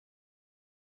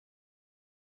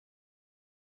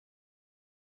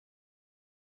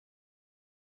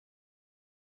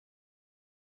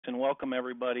and welcome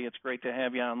everybody. It's great to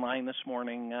have you online this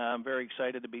morning. I'm very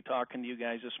excited to be talking to you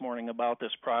guys this morning about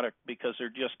this product because there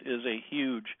just is a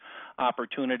huge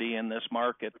opportunity in this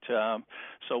market.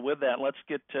 So with that,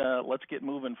 let's get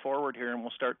moving forward here, and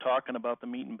we'll start talking about the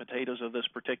meat and potatoes of this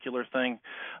particular thing.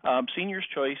 Senior's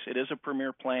Choice, it is a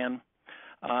premier plan.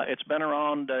 It's been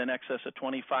around in excess of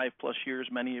 25 plus years.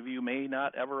 Many of you may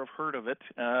not ever have heard of it,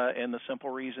 and the simple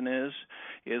reason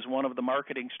is one of the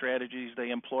marketing strategies they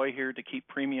employ here to keep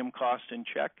premium costs in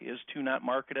check is to not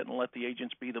market it and let the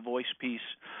agents be the voice piece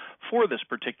for this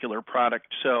particular product.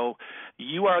 So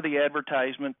you are the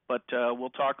advertisement, but we'll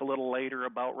talk a little later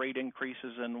about rate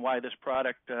increases and why this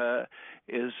product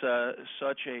is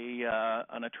such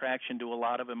an attraction to a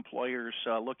lot of employers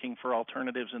looking for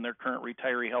alternatives in their current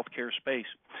retiree health care space.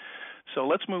 So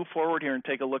let's move forward here and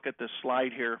take a look at this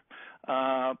slide here.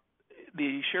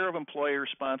 The share of employers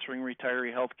sponsoring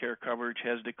retiree health care coverage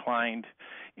has declined,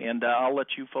 and I'll let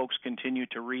you folks continue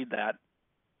to read that.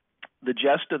 The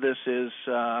gist of this is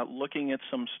looking at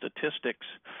some statistics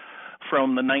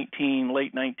from the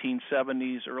late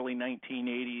 1970s, early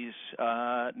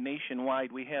 1980s.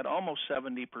 Nationwide, we had almost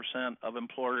 70% of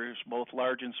employers, both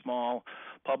large and small,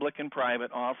 public and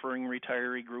private, offering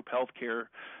retiree group health care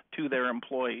to their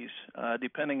employees.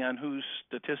 Depending on whose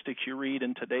statistics you read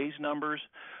in today's numbers,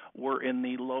 we're in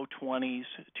the low 20s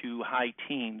to high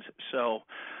teens. So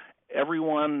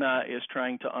everyone is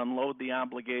trying to unload the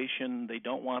obligation. They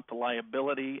don't want the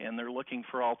liability, and they're looking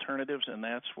for alternatives, and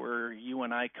that's where you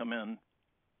and I come in.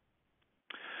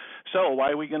 So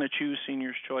why are we going to choose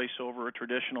Senior's Choice over a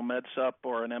traditional MedSup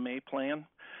or an MA plan?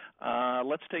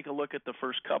 Let's take a look at the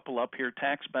first couple up here,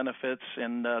 tax benefits,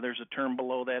 and there's a term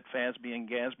below that, FASB and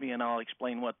GASB, and I'll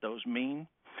explain what those mean.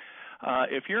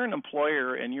 If you're an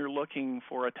employer and you're looking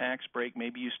for a tax break,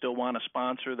 maybe you still want to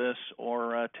sponsor this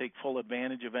or take full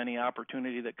advantage of any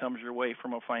opportunity that comes your way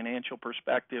from a financial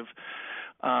perspective.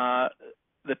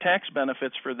 The tax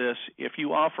benefits for this, if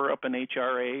you offer up an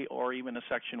HRA or even a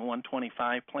Section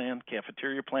 125 plan,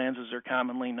 cafeteria plans as they're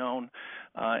commonly known,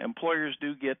 employers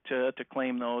do get to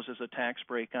claim those as a tax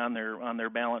break on their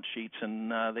balance sheets,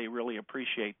 and they really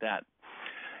appreciate that.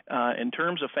 In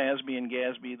terms of FASB and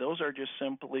GASB, those are just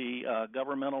simply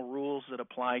governmental rules that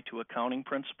apply to accounting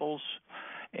principles,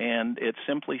 and it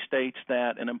simply states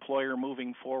that an employer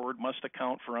moving forward must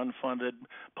account for unfunded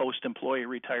post-employee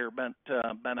retirement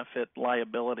benefit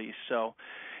liabilities. So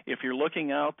if you're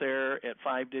looking out there at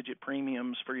 5-digit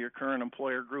premiums for your current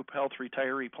employer group health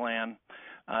retiree plan,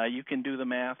 you can do the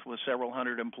math with several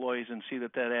hundred employees and see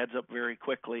that adds up very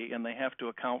quickly, and they have to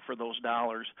account for those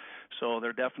dollars. So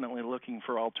they're definitely looking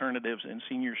for alternatives, and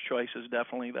Senior's Choice is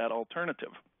definitely that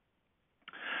alternative.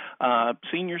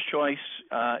 Senior's Choice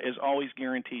is always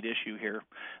guaranteed issue here.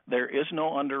 There is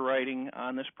no underwriting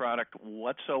on this product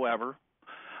whatsoever.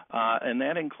 And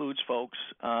that includes folks,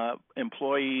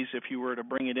 employees, if you were to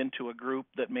bring it into a group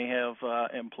that may have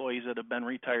employees that have been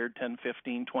retired 10,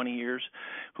 15, 20 years,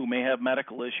 who may have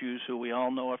medical issues, who we all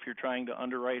know if you're trying to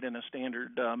underwrite in a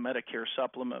standard Medicare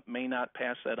supplement may not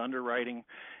pass that underwriting.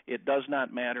 It does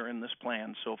not matter in this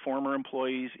plan. So former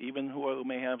employees, even who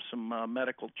may have some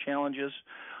medical challenges,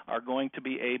 are going to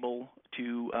be able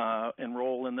to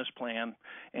enroll in this plan,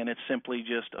 and it's simply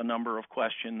just a number of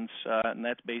questions, and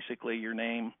that's basically your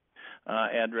name,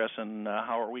 address, and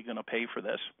how are we going to pay for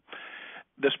this.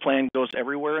 This plan goes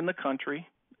everywhere in the country.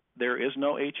 There is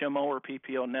no HMO or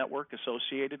PPO network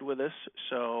associated with this,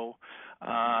 so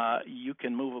you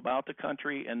can move about the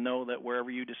country and know that wherever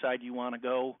you decide you want to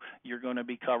go, you're going to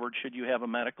be covered should you have a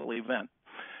medical event.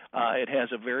 It has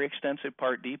a very extensive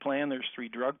Part D plan. There's 3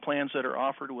 drug plans that are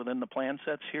offered within the plan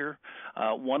sets here,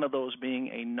 one of those being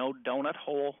a no donut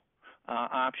hole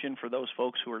option for those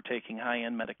folks who are taking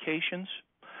high-end medications.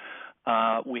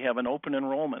 We have an open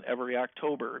enrollment every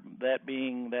October, that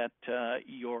being that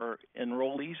your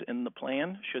enrollees in the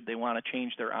plan, should they want to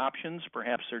change their options,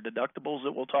 perhaps their deductibles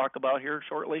that we'll talk about here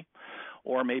shortly,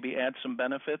 or maybe add some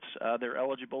benefits, they're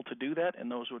eligible to do that, and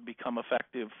those would become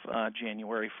effective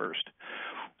January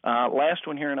 1st. Last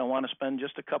one here, and I want to spend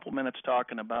just a couple minutes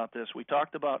talking about this. We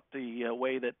talked about the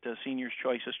way that Senior's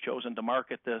Choice has chosen to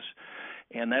market this,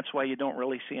 and that's why you don't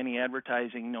really see any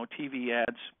advertising, no TV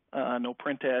ads, no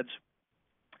print ads.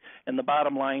 And the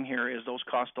bottom line here is those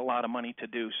cost a lot of money to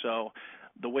do. So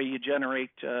the way you generate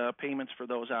payments for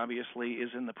those, obviously, is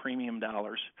in the premium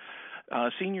dollars.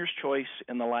 Senior's Choice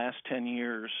in the last 10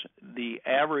 years, the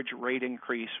average rate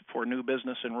increase for new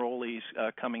business enrollees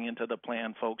coming into the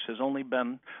plan, folks, has only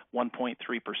been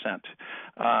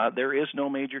 1.3%. There is no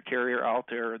major carrier out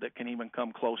there that can even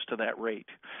come close to that rate.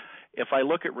 If I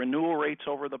look at renewal rates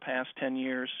over the past 10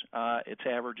 years, it's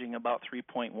averaging about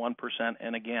 3.1%,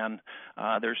 and again,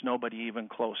 there's nobody even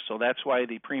close. So that's why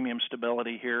the premium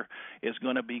stability here is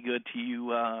going to be good to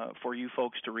you, for you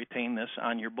folks to retain this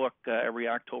on your book every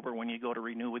October when you go to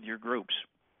renew with your groups.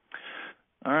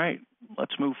 All right,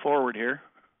 let's move forward here.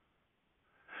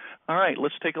 All right,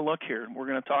 let's take a look here. We're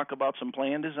going to talk about some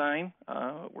plan design.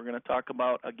 We're going to talk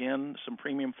about, again, some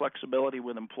premium flexibility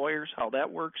with employers, how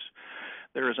that works.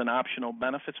 There is an optional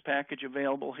benefits package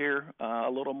available here, a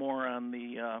little more on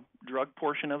the drug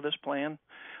portion of this plan,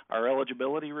 our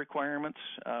eligibility requirements.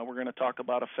 We're going to talk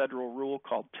about a federal rule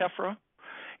called TEFRA,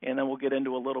 and then we'll get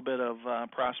into a little bit of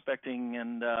prospecting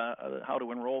and how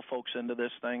to enroll folks into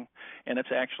this thing, and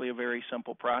it's actually a very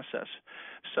simple process.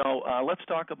 So let's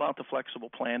talk about the flexible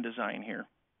plan design here.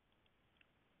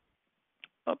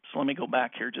 Oops, let me go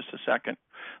back here just a second.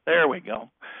 There we go.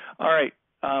 All right.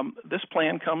 This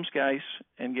plan comes, guys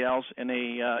and gals, in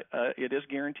it is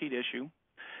guaranteed issue.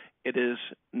 It is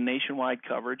nationwide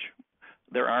coverage.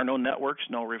 There are no networks,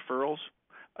 no referrals.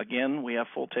 Again, we have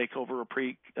full takeover of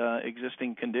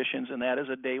pre-existing conditions, and that is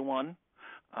a day one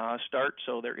start,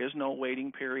 so there is no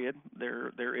waiting period.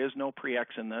 There is no pre-X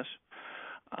in this.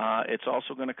 It's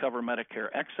also going to cover Medicare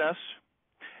excess,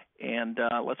 and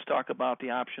let's talk about the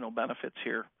optional benefits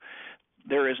here.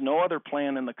 There is no other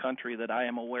plan in the country that I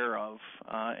am aware of,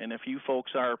 and if you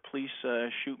folks are, please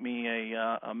shoot me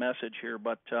a message here,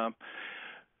 but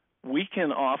we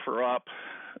can offer up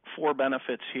 4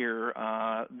 benefits here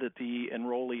that the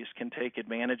enrollees can take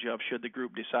advantage of should the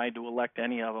group decide to elect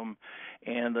any of them.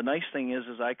 And the nice thing is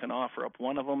I can offer up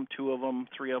 1 of them, 2 of them,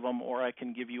 3 of them, or I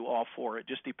can give you all 4. It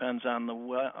just depends on the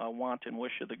want and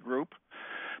wish of the group.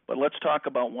 But let's talk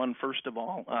about one first of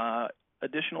all.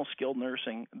 Additional skilled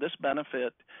nursing. This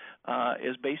benefit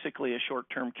is basically a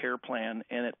short-term care plan,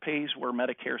 and it pays where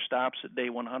Medicare stops at day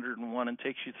 101 and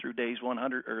takes you through days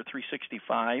 100 or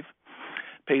 365.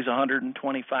 Pays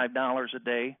 $125 a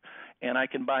day, and I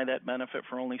can buy that benefit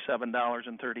for only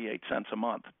 $7.38 a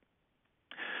month.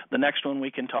 The next one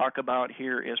we can talk about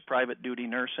here is private duty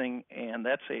nursing, and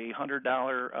that's a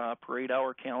 $100 per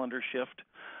 8-hour calendar shift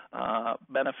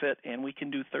benefit, and we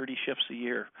can do 30 shifts a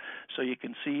year. So you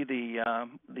can see the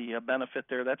benefit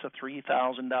there. That's a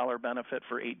 $3,000 benefit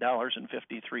for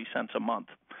 $8.53 a month.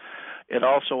 It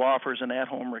also offers an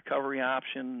at-home recovery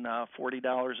option,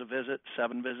 $40 a visit,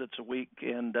 7 visits a week,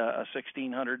 and a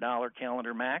 $1,600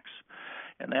 calendar max.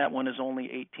 And that one is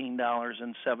only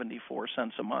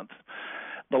 $18.74 a month.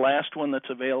 The last one that's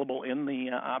available in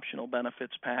the optional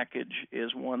benefits package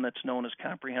is one that's known as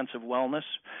comprehensive wellness.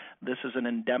 This is an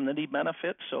indemnity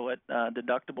benefit, so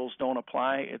deductibles don't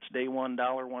apply. It's day one,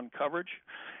 $1 coverage.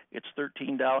 It's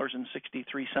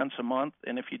 $13.63 a month,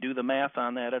 and if you do the math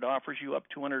on that, it offers you up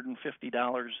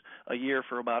 $250 a year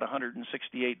for about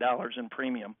 $168 in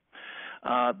premium.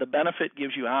 The benefit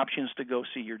gives you options to go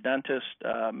see your dentist.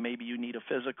 Maybe you need a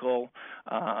physical,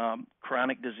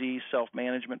 chronic disease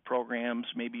self-management programs.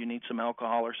 Maybe you need some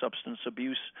alcohol or substance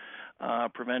abuse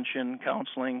prevention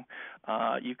counseling.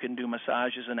 You can do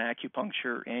massages and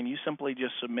acupuncture, and you simply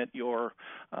just submit your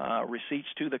receipts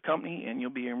to the company, and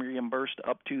you'll be reimbursed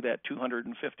up to that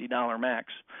 $250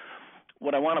 max.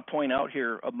 What I want to point out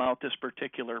here about this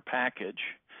particular package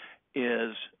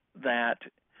is that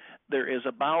there is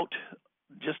about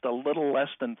just a little less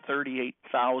than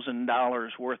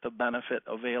 $38,000 worth of benefit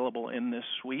available in this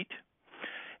suite,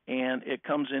 and it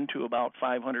comes into about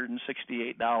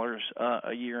 $568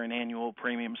 a year in annual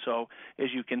premium. So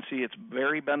as you can see, it's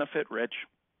very benefit rich,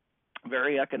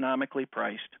 very economically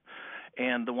priced,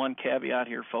 and the one caveat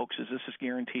here, folks, is this is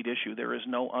guaranteed issue. There is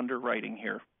no underwriting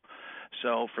here.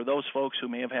 So for those folks who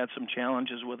may have had some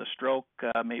challenges with a stroke,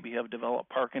 maybe have developed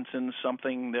Parkinson's,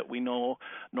 something that we know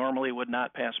normally would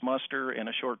not pass muster in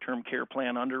a short-term care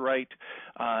plan underwrite,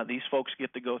 these folks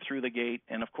get to go through the gate,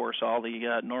 and of course all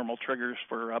the normal triggers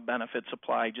for benefits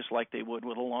apply just like they would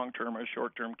with a long-term or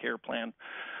short-term care plan.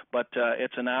 But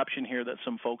it's an option here that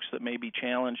some folks that may be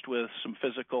challenged with some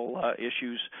physical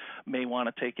issues may want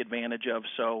to take advantage of.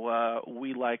 So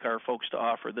we like our folks to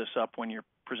offer this up when you're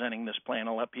presenting this plan.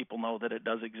 I'll let people know that it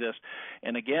does exist.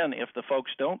 And again, if the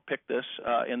folks don't pick this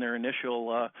in their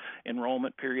initial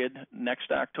enrollment period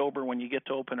next October, when you get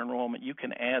to open enrollment, you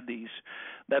can add these.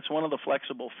 That's one of the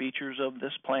flexible features of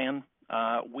this plan.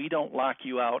 We don't lock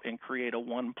you out and create a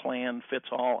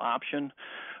one-plan-fits-all option.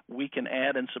 We can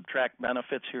add and subtract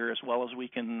benefits here as well as we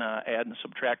can add and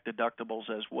subtract deductibles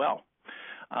as well.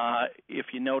 If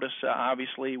you notice,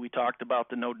 obviously, we talked about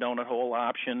the no donut hole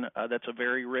option. That's a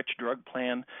very rich drug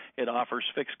plan. It offers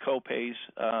fixed copays.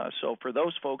 So for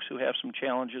those folks who have some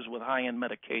challenges with high-end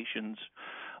medications,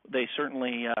 they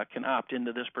certainly can opt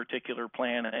into this particular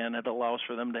plan, and it allows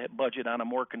for them to budget on a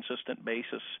more consistent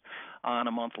basis on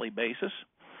a monthly basis.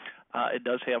 It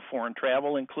does have foreign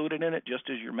travel included in it, just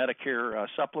as your Medicare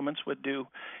supplements would do.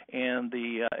 And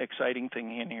the exciting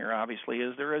thing in here, obviously,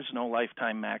 is there is no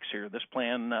lifetime max here. This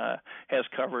plan has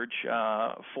coverage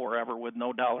forever with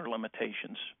no dollar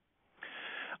limitations.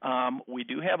 We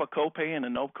do have a copay and a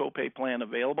no copay plan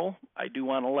available. I do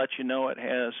want to let you know it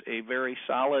has a very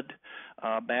solid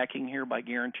backing here by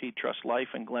Guaranteed Trust Life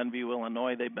in Glenview,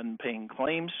 Illinois. They've been paying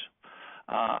claims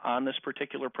on this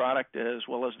particular product, as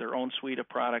well as their own suite of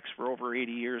products for over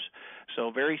 80 years.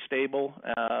 So very stable,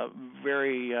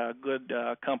 very good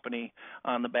company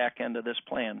on the back end of this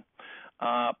plan.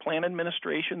 Plan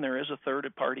administration, there is a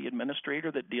third-party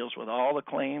administrator that deals with all the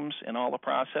claims and all the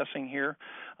processing here,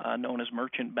 known as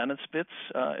Merchant Benefits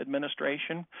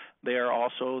Administration. They are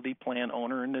also the plan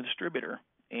owner and the distributor.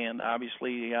 And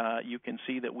obviously, you can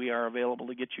see that we are available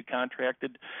to get you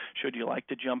contracted should you like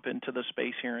to jump into the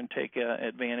space here and take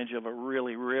advantage of a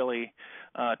really, really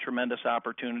tremendous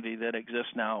opportunity that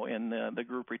exists now in the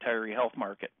group retiree health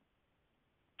market.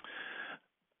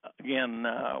 Again,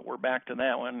 we're back to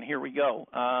that one. Here we go.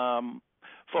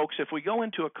 Folks, if we go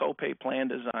into a copay plan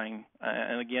design,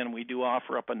 and again, we do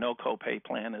offer up a no copay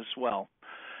plan as well,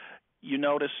 you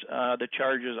notice the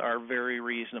charges are very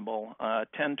reasonable.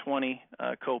 $10.20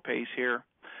 copays here,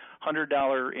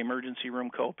 $100 emergency room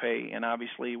copay, and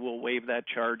obviously we'll waive that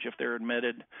charge if they're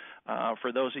admitted.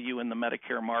 For those of you in the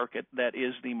Medicare market, that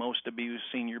is the most abused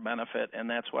senior benefit, and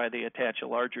that's why they attach a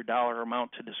larger dollar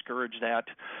amount to discourage that.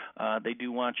 They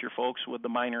do want your folks with the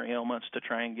minor ailments to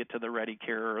try and get to the Ready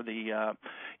Care or the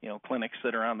clinics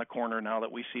that are on the corner now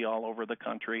that we see all over the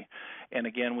country. And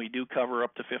again, we do cover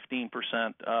up to 15%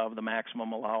 of the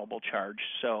maximum allowable charge.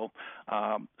 So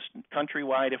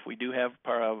countrywide, if we do have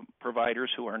providers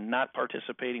who are not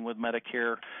participating with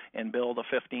Medicare and bill the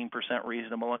 15%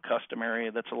 reasonable and customary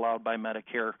that's allowed by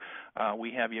Medicare,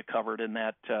 we have you covered in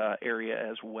that area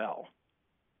as well.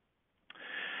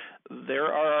 There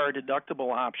are our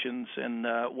deductible options, and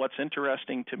what's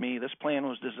interesting to me, this plan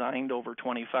was designed over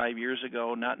 25 years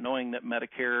ago, not knowing that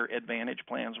Medicare Advantage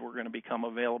plans were going to become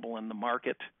available in the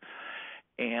market.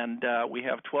 And we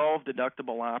have 12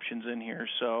 deductible options in here.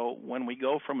 So when we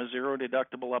go from a zero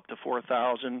deductible up to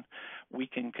 $4,000, we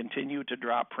can continue to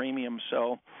drop premiums.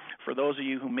 So for those of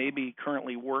you who may be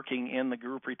currently working in the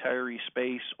group retiree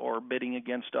space or bidding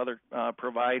against other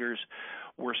providers,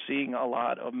 we're seeing a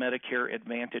lot of Medicare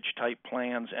Advantage type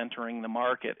plans entering the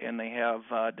market, and they have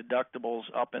deductibles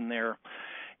up in there.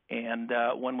 And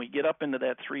when we get up into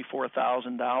that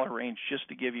 $3,000-$4,000 range, just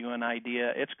to give you an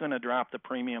idea, it's going to drop the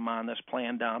premium on this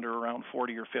plan down to around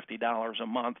 $40 or $50 a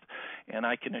month. And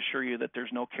I can assure you that there's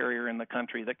no carrier in the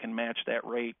country that can match that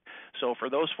rate. So for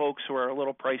those folks who are a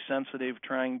little price sensitive,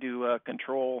 trying to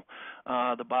control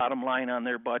the bottom line on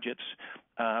their budgets,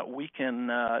 we can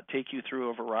take you through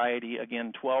a variety,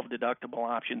 again, 12 deductible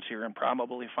options here, and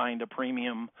probably find a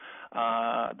premium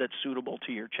that's suitable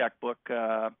to your checkbook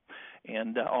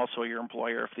and also your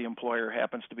employer, if the employer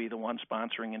happens to be the one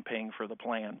sponsoring and paying for the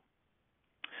plan.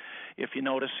 If you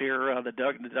notice here, the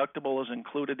deductible is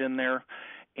included in there.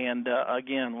 And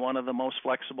again, one of the most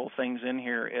flexible things in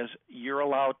here is you're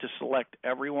allowed to select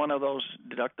every one of those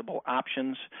deductible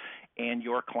options, and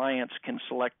your clients can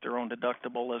select their own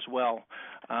deductible as well.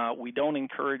 We don't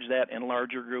encourage that in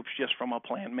larger groups just from a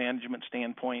plan management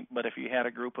standpoint, but if you had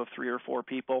a group of 3 or 4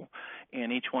 people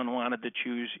and each one wanted to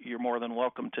choose, you're more than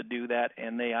welcome to do that,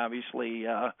 and they obviously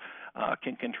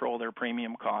can control their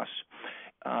premium costs.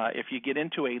 If you get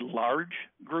into a large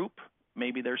group,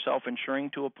 maybe they're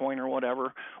self-insuring to a point or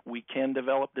whatever, we can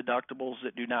develop deductibles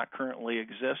that do not currently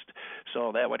exist.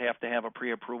 So that would have to have a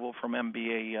pre-approval from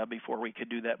MBA before we could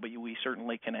do that, but we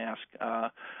certainly can ask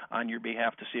on your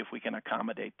behalf to see if we can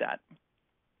accommodate that.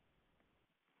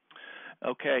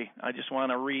 Okay, I just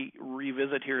want to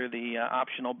revisit here the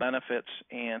optional benefits,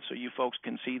 and so you folks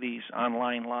can see these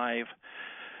online live.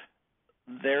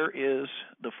 There is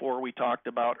the 4 we talked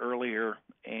about earlier,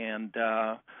 and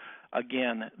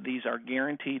again, these are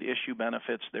guaranteed issue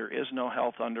benefits. There is no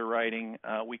health underwriting.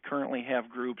 We currently have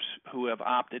groups who have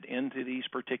opted into these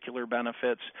particular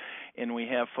benefits, and we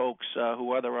have folks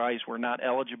who otherwise were not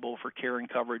eligible for care and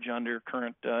coverage under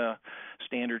current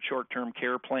standard short-term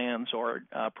care plans or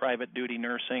private duty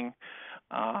nursing.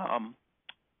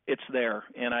 It's there,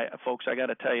 and folks, I got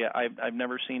to tell you, I've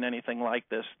never seen anything like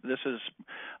this. This is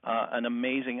an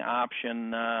amazing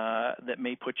option that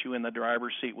may put you in the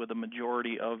driver's seat with the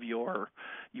majority of your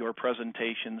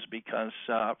presentations, because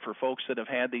for folks that have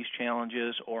had these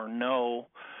challenges or know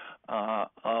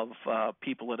of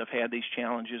people that have had these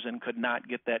challenges and could not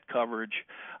get that coverage.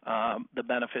 The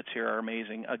benefits here are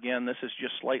amazing. Again, this is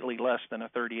just slightly less than a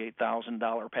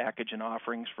 $38,000 package and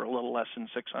offerings for a little less than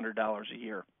 $600 a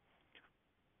year.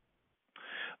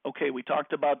 Okay, we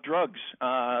talked about drugs.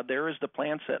 There is the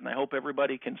plan set, and I hope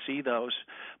everybody can see those.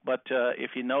 But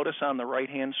if you notice on the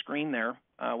right-hand screen there,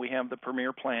 we have the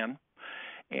Premier Plan.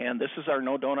 And this is our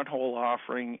no donut hole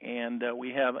offering, and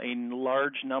we have a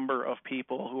large number of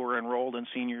people who are enrolled in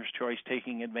Seniors Choice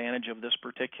taking advantage of this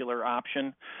particular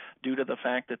option due to the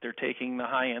fact that they're taking the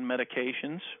high-end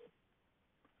medications.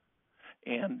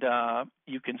 And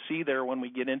you can see there when we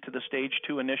get into the Stage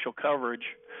 2 initial coverage,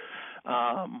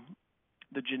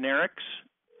 the generics,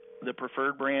 the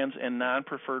preferred brands, and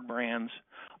non-preferred brands,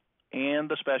 and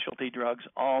the specialty drugs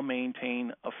all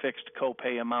maintain a fixed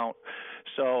copay amount.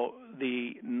 So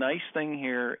the nice thing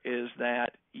here is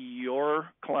that your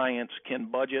clients can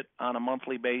budget on a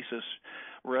monthly basis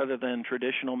rather than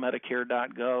traditional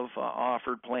Medicare.gov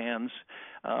offered plans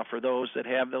for those that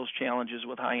have those challenges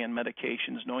with high-end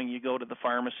medications, knowing you go to the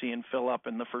pharmacy and fill up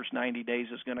in the first 90 days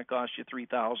is going to cost you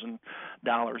 $3,000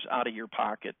 out of your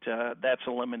pocket. That's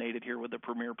eliminated here with the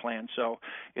Premier Plan. So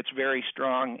it's very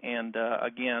strong, and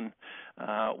again,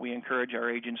 we encourage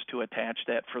our agents to attach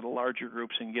that for the larger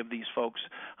groups and give these folks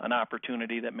an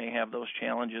opportunity that may have those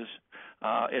challenges.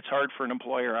 It's hard for an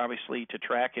employer, obviously, to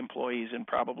track employees and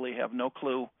probably have no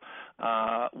clue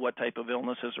what type of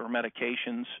illnesses or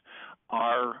medications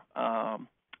are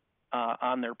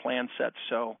on their plan set.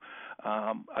 So,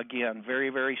 again, very,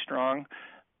 very strong.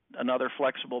 Another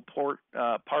flexible part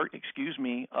of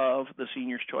the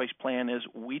Seniors Choice Plan is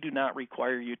we do not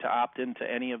require you to opt into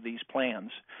any of these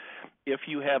plans. If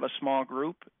you have a small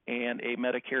group and a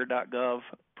Medicare.gov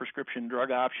prescription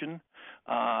drug option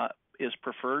is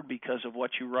preferred because of what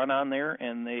you run on there,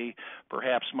 and they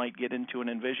perhaps might get into an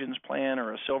Envisions plan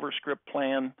or a Silver Script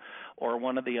plan or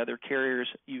one of the other carriers,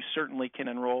 you certainly can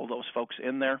enroll those folks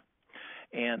in there,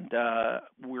 and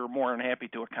we're more than happy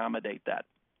to accommodate that.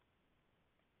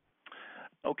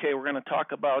 Okay, we're going to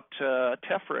talk about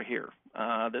TEFRA here.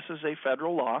 This is a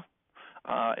federal law.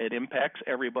 It impacts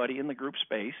everybody in the group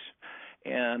space,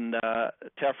 and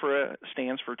TEFRA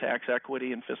stands for Tax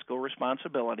Equity and Fiscal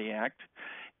Responsibility Act.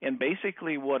 And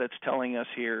basically what it's telling us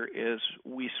here is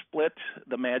we split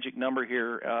the magic number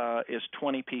here is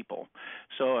 20 people.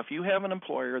 So if you have an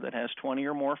employer that has 20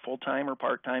 or more full-time or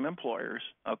part-time employers,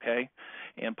 okay,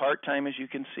 and part-time, as you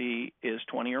can see, is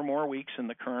 20 or more weeks in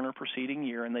the current or preceding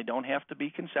year, and they don't have to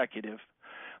be consecutive,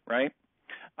 right?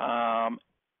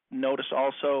 Notice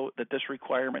also that this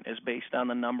requirement is based on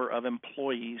the number of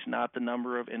employees, not the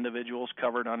number of individuals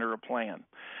covered under a plan.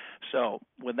 So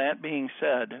with that being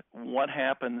said, what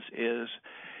happens is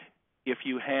if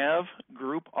you have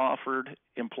group offered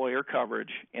employer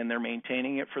coverage and they're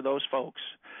maintaining it for those folks,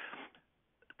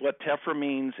 what TEFRA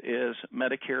means is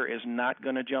Medicare is not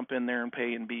going to jump in there and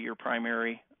pay and be your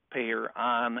primary payer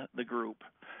on the group.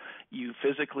 You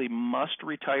physically must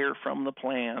retire from the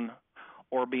plan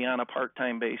or be on a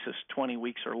part-time basis 20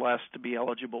 weeks or less to be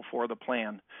eligible for the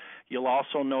plan. You'll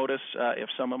also notice if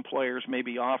some employers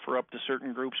maybe offer up to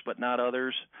certain groups but not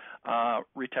others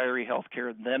retiree health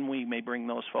care, then we may bring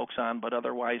those folks on, but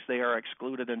otherwise they are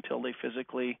excluded until they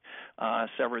physically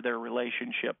sever their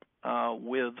relationship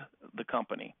with the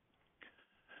company.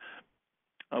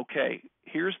 Okay,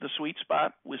 here's the sweet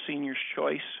spot with Seniors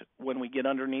Choice when we get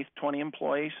underneath 20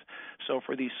 employees. So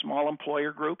for these small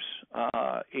employer groups,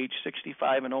 age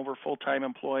 65 and over full-time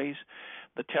employees,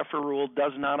 the TEFRA rule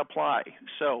does not apply.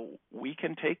 So we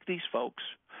can take these folks,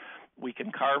 we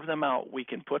can carve them out, we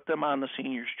can put them on the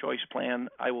Seniors Choice Plan.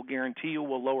 I will guarantee you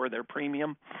we'll lower their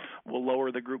premium, we'll lower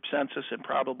the group census, and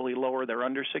probably lower their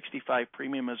under 65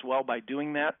 premium as well by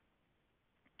doing that.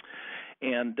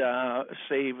 And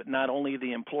save not only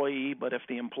the employee, but if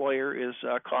the employer is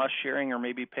cost sharing or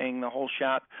maybe paying the whole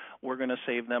shot, we're going to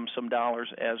save them some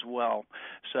dollars as well.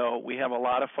 So we have a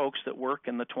lot of folks that work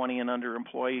in the 20 and under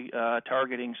employee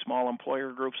targeting small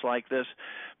employer groups like this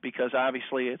because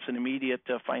obviously it's an immediate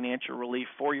financial relief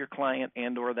for your client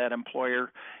and or that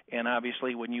employer. And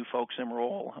obviously when you folks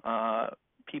enroll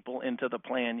people into the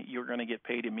plan, you're going to get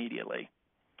paid immediately.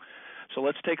 So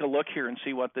let's take a look here and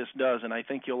see what this does, and I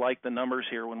think you'll like the numbers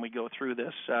here when we go through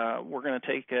this. We're going to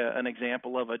take an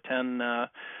example of a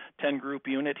 10-group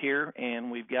unit here,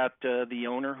 and we've got the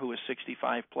owner who is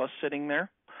 65 plus sitting there.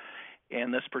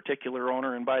 And this particular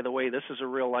owner, and by the way, this is a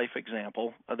real-life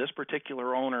example. This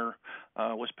particular owner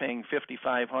was paying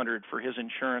 $5,500 for his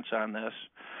insurance on this.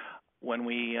 When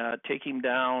we take him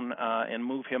down and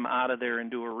move him out of there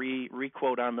and do a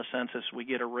re-quote on the census, we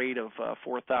get a rate of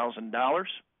 $4,000.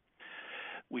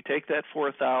 We take that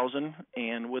 $4,000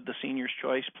 and with the Senior's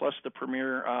Choice plus the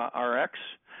Premier RX,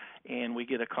 and we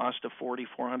get a cost of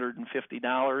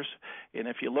 $4,450. And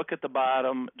if you look at the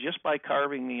bottom, just by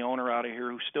carving the owner out of here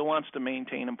who still wants to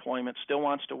maintain employment, still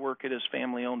wants to work at his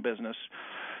family-owned business,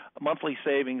 a monthly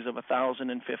savings of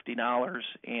 $1,050,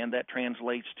 and that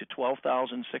translates to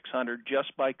 $12,600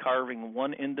 just by carving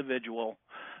one individual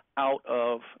out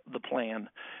of the plan.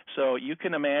 So you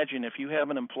can imagine if you have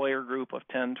an employer group of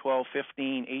 10, 12,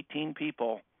 15, 18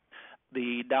 people,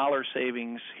 the dollar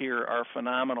savings here are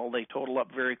phenomenal. They total up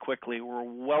very quickly. We're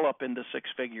well up into six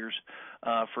figures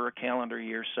for a calendar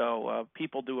year. So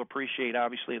people do appreciate,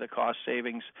 obviously, the cost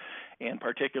savings, and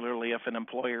particularly if an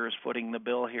employer is footing the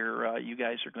bill here, you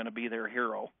guys are going to be their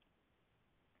hero.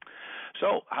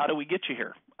 So how do we get you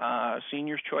here?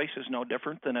 Senior's Choice is no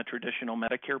different than a traditional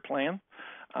Medicare plan.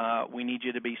 We need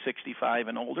you to be 65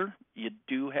 and older. You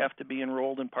do have to be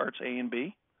enrolled in Parts A and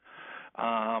B.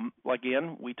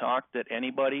 Again, we talked that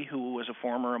anybody who was a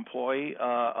former employee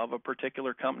of a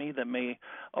particular company that may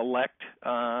elect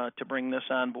to bring this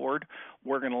on board,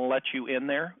 we're going to let you in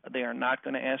there. They are not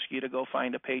going to ask you to go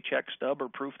find a paycheck stub or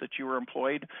proof that you were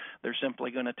employed. They're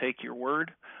simply going to take your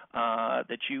word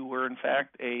that you were, in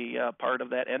fact, a part of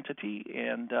that entity.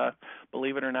 And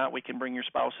believe it or not, we can bring your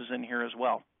spouses in here as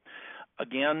well.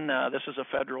 Again, this is a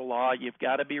federal law. You've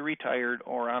got to be retired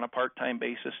or on a part-time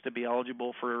basis to be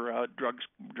eligible for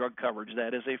drug coverage.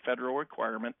 That is a federal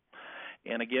requirement.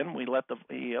 And again, we let the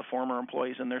former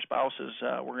employees and their spouses,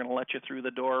 we're going to let you through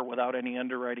the door without any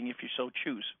underwriting if you so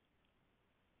choose.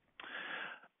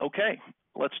 Okay,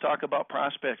 let's talk about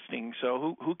prospecting.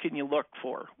 So who can you look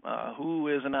for? Who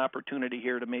is an opportunity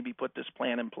here to maybe put this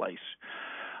plan in place?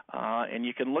 And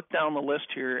you can look down the list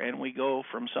here, and we go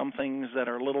from some things that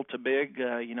are little to big,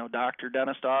 doctor,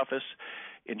 dentist office,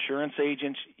 insurance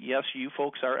agents. Yes, you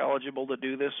folks are eligible to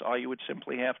do this. All you would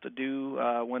simply have to do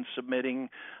when submitting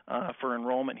for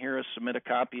enrollment here is submit a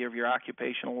copy of your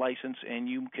occupational license, and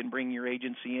you can bring your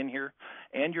agency in here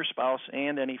and your spouse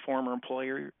and any former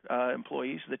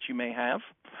employees that you may have,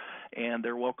 and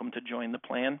they're welcome to join the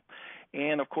plan.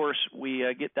 And, of course, we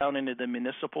get down into the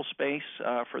municipal space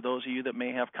for those of you that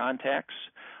may have contacts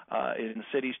in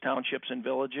cities, townships, and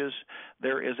villages.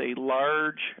 There is a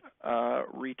large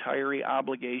retiree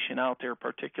obligation out there,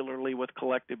 particularly with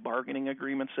collective bargaining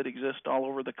agreements that exist all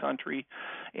over the country,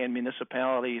 and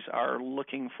municipalities are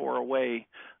looking for a way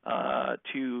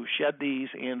to shed these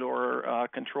and or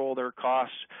control their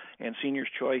costs, and Senior's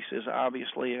Choice is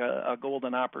obviously a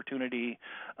golden opportunity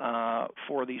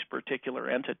for these particular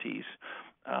entities.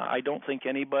 I don't think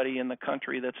anybody in the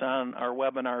country that's on our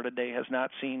webinar today has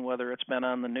not seen, whether it's been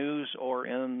on the news or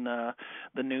in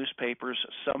the newspapers,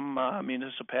 some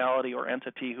municipality or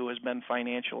entity who has been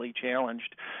financially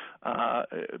challenged.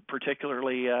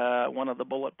 Particularly, one of the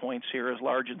bullet points here is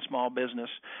large and small business.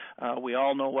 We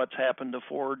all know what's happened to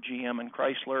Ford, GM, and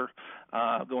Chrysler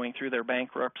going through their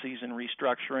bankruptcies and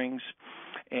restructurings,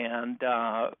 and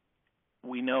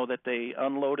we know that they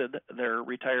unloaded their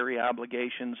retiree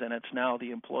obligations, and it's now the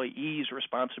employee's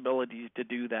responsibility to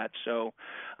do that. So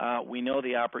we know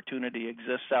the opportunity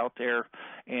exists out there,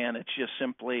 and it's just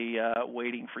simply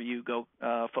waiting for you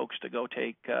folks to go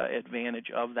take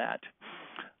advantage of that.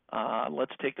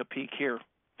 Let's take a peek here.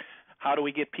 How do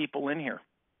we get people in here?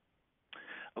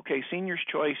 Okay, Senior's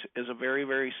Choice is a very,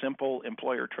 very simple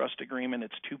employer trust agreement.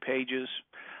 It's 2 pages.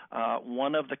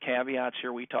 One of the caveats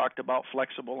here, we talked about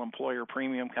flexible employer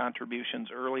premium contributions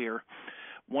earlier.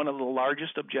 One of the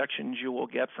largest objections you will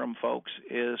get from folks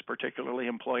is, particularly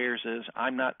employers, is,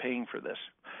 I'm not paying for this.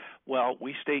 Well,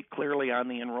 we state clearly on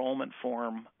the enrollment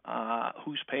form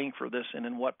who's paying for this and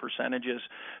in what percentages,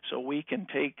 so we can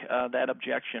take that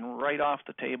objection right off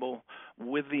the table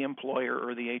with the employer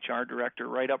or the HR director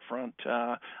right up front.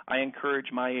 I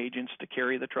encourage my agents to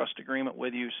carry the trust agreement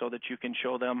with you so that you can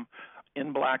show them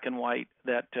in black and white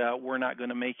that we're not going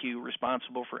to make you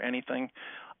responsible for anything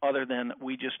other than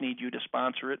we just need you to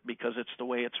sponsor it because it's the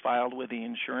way it's filed with the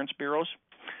insurance bureaus.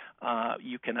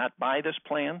 You cannot buy this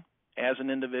plan as an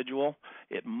individual.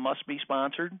 It must be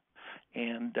sponsored,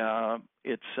 and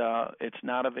it's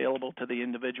not available to the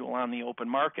individual on the open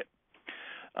market.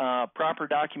 Proper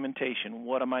documentation.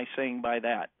 What am I saying by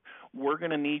that? We're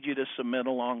going to need you to submit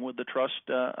along with the trust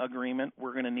agreement.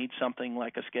 We're going to need something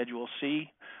like a Schedule C,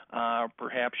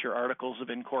 perhaps your Articles of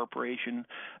Incorporation.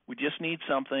 We just need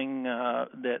something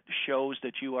that shows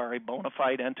that you are a bona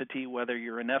fide entity, whether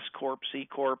you're an S Corp, C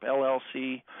Corp,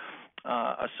 LLC,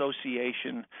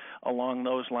 association, along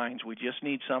those lines. We just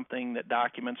need something that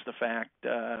documents the fact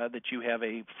that you have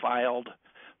a filed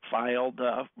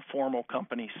formal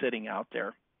company sitting out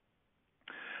there.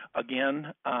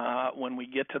 Again, when we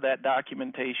get to that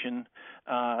documentation,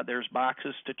 there's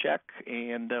boxes to check,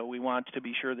 and we want to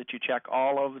be sure that you check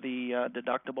all of the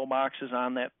deductible boxes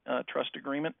on that trust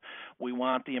agreement. We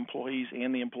want the employees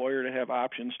and the employer to have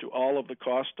options to all of the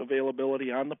cost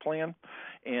availability on the plan,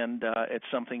 and it's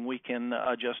something we can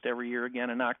adjust every year again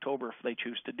in October if they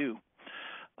choose to do.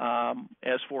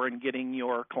 As for in getting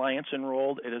your clients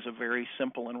enrolled, it is a very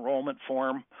simple enrollment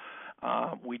form.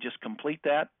 We just complete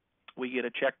that. We get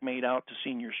a check made out to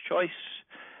Seniors Choice.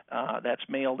 That's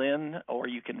mailed in, or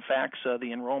you can fax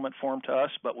the enrollment form to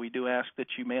us, but we do ask that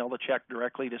you mail the check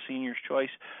directly to Seniors Choice.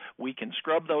 We can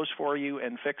scrub those for you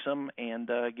and fix them and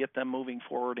get them moving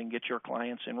forward and get your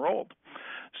clients enrolled.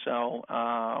 So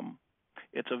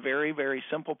it's a very, very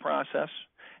simple process,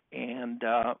 and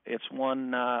it's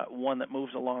one that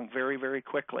moves along very, very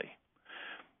quickly.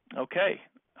 Okay,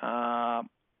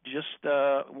 just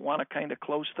want to kind of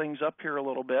close things up here a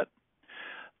little bit.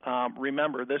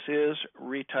 Remember, this is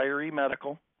retiree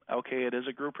medical. Okay, it is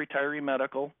a group retiree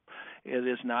medical. It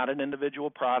is not an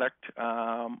individual product.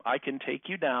 I can take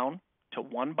you down to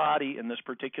one body in this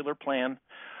particular plan.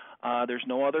 There's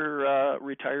no other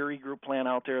retiree group plan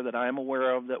out there that I'm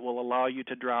aware of that will allow you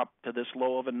to drop to this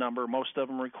low of a number. Most of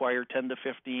them require 10 to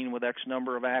 15 with X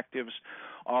number of actives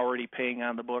already paying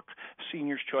on the book.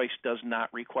 Seniors Choice does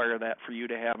not require that for you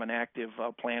to have an active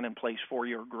plan in place for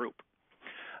your group.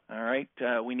 All right,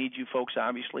 we need you folks,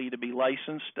 obviously, to be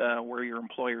licensed where your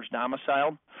employer's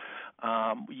domiciled.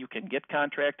 You can get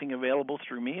contracting available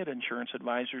through me at Insurance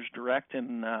Advisors Direct,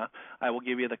 and I will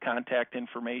give you the contact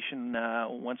information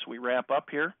once we wrap up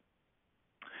here.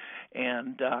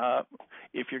 And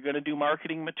if you're going to do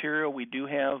marketing material, we do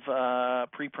have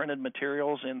pre-printed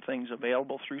materials and things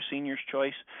available through Seniors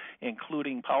Choice,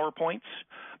 including PowerPoints.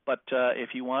 But if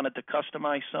you wanted to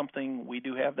customize something, we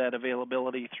do have that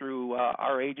availability through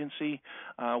our agency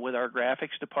with our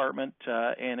graphics department.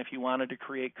 And if you wanted to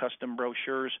create custom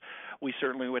brochures, we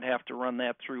certainly would have to run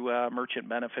that through Merchant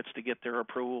Benefits to get their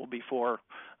approval before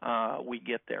we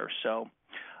get there. So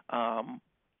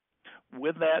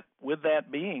with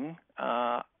that being,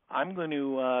 I'm going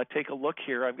to take a look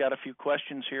here. I've got a few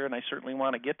questions here, and I certainly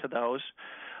want to get to those.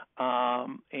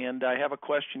 And I have a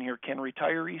question here. Can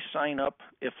retirees sign up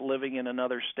if living in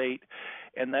another state?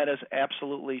 And that is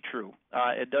absolutely true.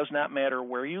 It does not matter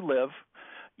where you live.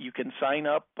 You can sign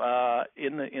up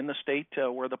in the state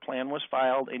where the plan was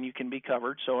filed, and you can be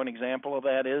covered. So an example of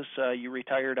that is you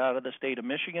retired out of the state of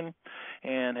Michigan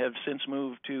and have since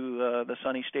moved to the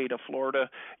sunny state of Florida.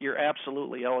 You're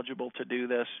absolutely eligible to do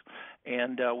this,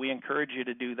 and we encourage you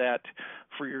to do that.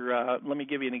 For your, let me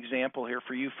give you an example here.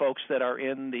 For you folks that are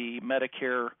in the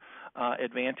Medicare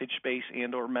Advantage space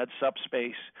and or MedSup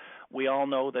space, we all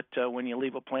know that when you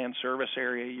leave a planned service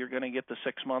area, you're going to get the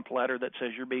 6-month letter that says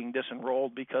you're being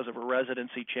disenrolled because of a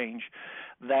residency change.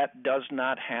 That does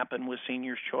not happen with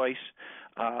Seniors Choice.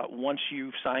 Once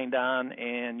you've signed on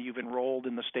and you've enrolled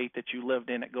in the state that you lived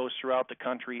in, it goes throughout the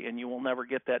country, and you will never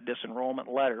get that disenrollment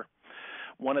letter.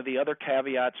 One of the other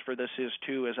caveats for this is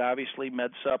obviously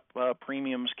MedSup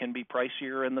premiums can be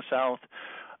pricier in the South.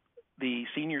 The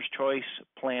Seniors Choice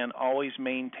plan always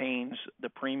maintains the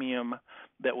premium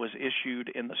that was issued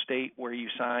in the state where you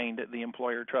signed the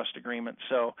employer trust agreement.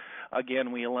 So,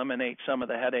 again, we eliminate some of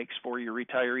the headaches for your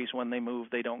retirees when they move.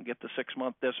 They don't get the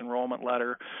 6-month disenrollment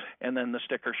letter and then the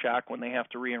sticker shock when they have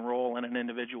to re-enroll in an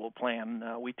individual plan.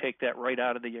 We take that right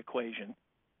out of the equation.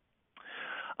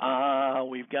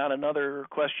 We've got another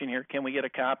question here. Can we get a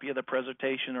copy of the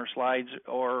presentation or slides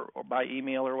or by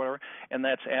email or whatever? And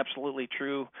that's absolutely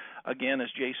true. Again, as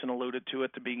Jason alluded to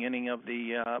at the beginning of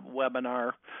the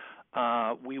webinar,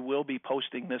 we will be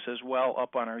posting this as well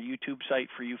up on our YouTube site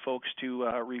for you folks to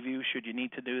review should you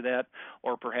need to do that,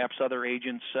 or perhaps other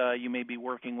agents you may be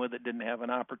working with that didn't have an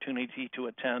opportunity to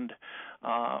attend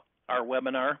our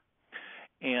webinar.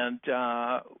 And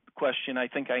question, I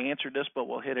think I answered this, but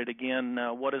we'll hit it again.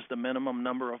 What is the minimum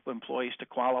number of employees to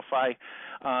qualify?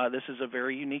 This is a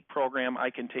very unique program. I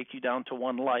can take you down to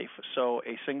one life. So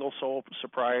a single sole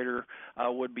proprietor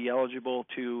would be eligible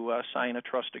to sign a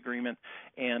trust agreement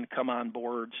and come on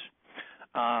boards.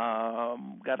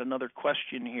 Got another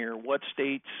question here. What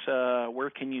states,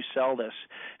 where can you sell this?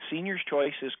 Seniors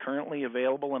Choice is currently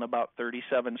available in about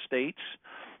 37 states.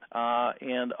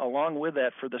 And along with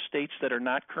that, for the states that are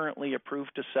not currently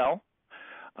approved to sell,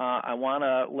 I want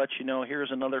to let you know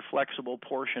here's another flexible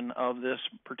portion of this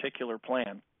particular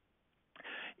plan.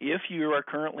 If you are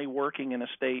currently working in a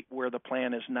state where the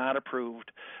plan is not approved,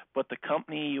 but the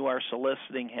company you are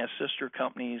soliciting has sister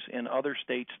companies in other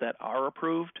states that are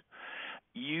approved,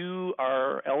 you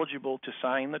are eligible to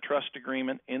sign the trust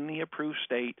agreement in the approved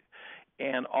state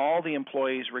and all the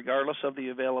employees, regardless of the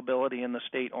availability in the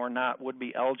state or not, would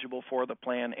be eligible for the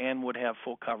plan and would have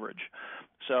full coverage.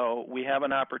 So we have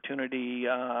an opportunity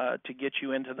to get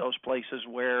you into those places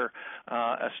where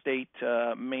a state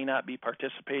may not be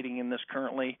participating in this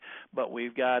currently, but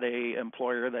we've got a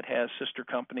employer that has sister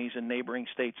companies in neighboring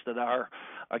states that are.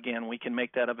 Again, we can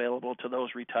make that available to those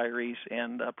retirees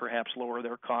and perhaps lower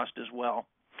their cost as well.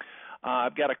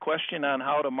 I've got a question on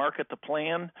how to market the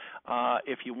plan.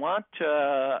 If you want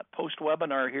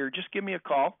post-webinar here, just give me a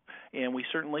call, and we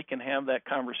certainly can have that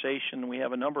conversation. We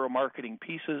have a number of marketing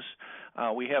pieces.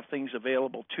 We have things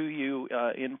available to you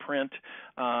in print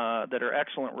that are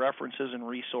excellent references and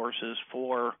resources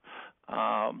for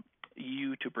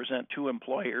you to present to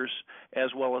employers as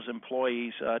well as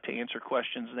employees to answer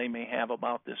questions they may have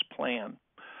about this plan.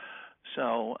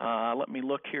 So let me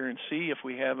look here and see if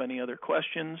we have any other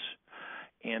questions.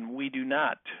 And we do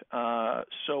not.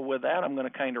 So with that, I'm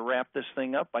going to kind of wrap this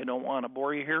thing up. I don't want to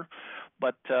bore you here.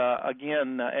 But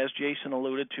again, as Jason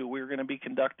alluded to, we're going to be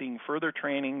conducting further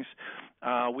trainings.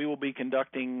 We will be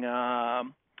conducting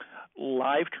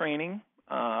live training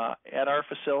at our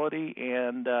facility,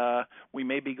 and we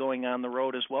may be going on the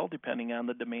road as well, depending on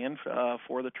the demand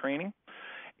for the training.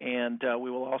 And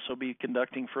we will also be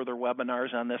conducting further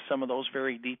webinars on this, some of those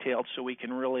very detailed, so we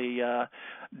can really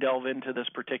delve into this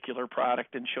particular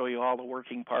product and show you all the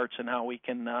working parts and how we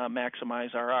can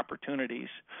maximize our opportunities.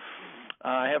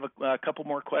 I have a couple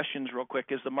more questions real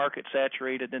quick. Is the market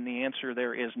saturated? And the answer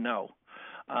there is no.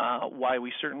 Why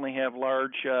we certainly have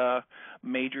large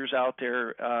majors out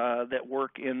there that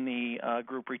work in the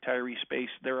group retiree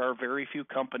space, there are very few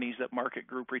companies that market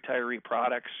group retiree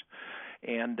products.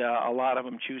 And a lot of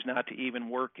them choose not to even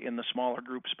work in the smaller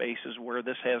group spaces where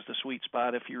this has the sweet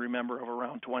spot, if you remember, of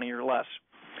around 20 or less.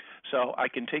 So I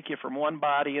can take you from one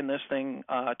body in this thing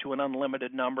to an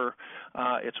unlimited number.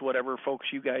 It's whatever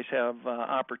folks you guys have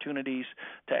opportunities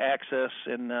to access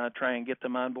and try and get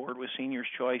them on board with Seniors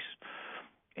Choice.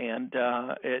 And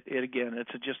again,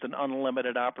 it's just an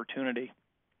unlimited opportunity.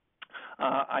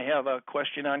 I have a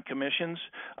question on commissions.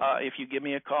 If you give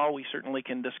me a call, we certainly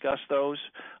can discuss those.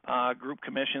 Group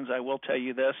commissions, I will tell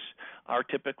you this, are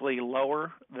typically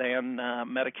lower than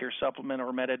Medicare Supplement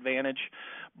or Med Advantage,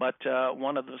 but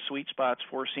one of the sweet spots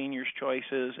for Seniors Choice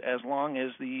is as long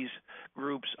as these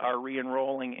groups are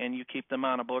re-enrolling and you keep them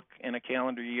on a book in a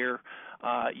calendar year,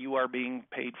 you are being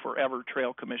paid forever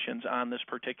trail commissions on this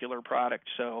particular product.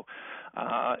 So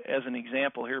as an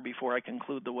example here, before I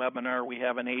conclude the webinar, we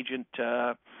have an agent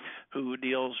who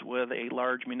deals with a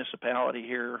large municipality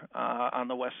here on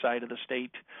the west side of the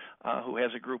state who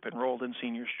has a group enrolled in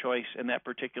Seniors Choice, and that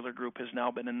particular group has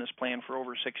now been in this plan for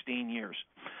over 16 years.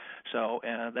 So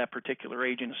that particular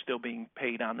agent is still being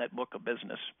paid on that book of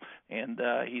business, and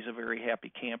he's a very happy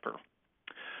camper.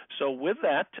 So with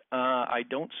that, I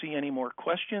don't see any more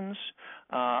questions.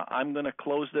 I'm going to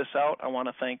close this out. I want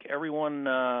to thank everyone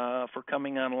for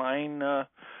coming online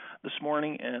this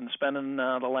morning and spending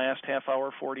the last half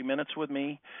hour, 40 minutes with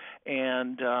me.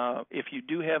 And if you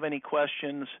do have any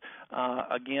questions,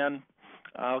 again,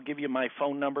 I'll give you my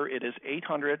phone number. It is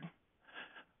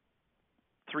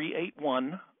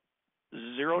 800-381-0977.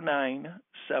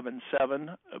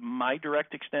 My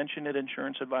direct extension at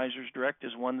Insurance Advisors Direct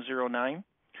is 109.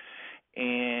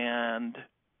 And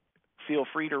feel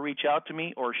free to reach out to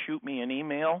me or shoot me an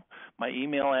email. My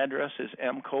email address is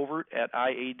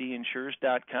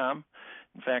mcovert@iadinsures.com.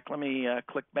 In fact, let me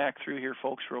click back through here,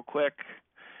 folks, real quick,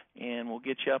 and we'll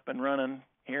get you up and running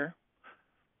here.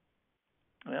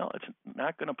 Well, it's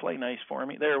not going to play nice for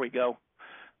me. There we go.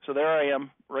 So there I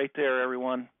am, right there,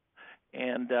 everyone.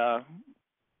 And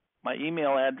my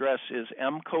email address is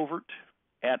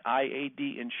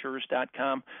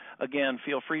mcovert@iadinsures.com. Again,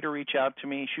 feel free to reach out to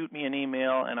me, shoot me an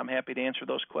email, and I'm happy to answer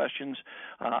those questions.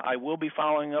 I will be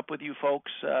following up with you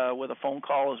folks with a phone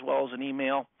call as well as an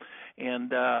email,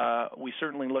 and we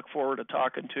certainly look forward to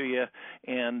talking to you,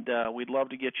 and we'd love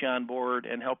to get you on board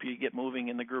and help you get moving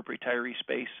in the group retiree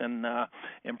space and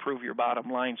improve your bottom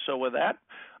line. So with that,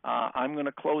 I'm going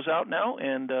to close out now,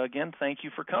 and again, thank you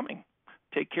for coming.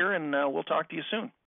 Take care, and we'll talk to you soon.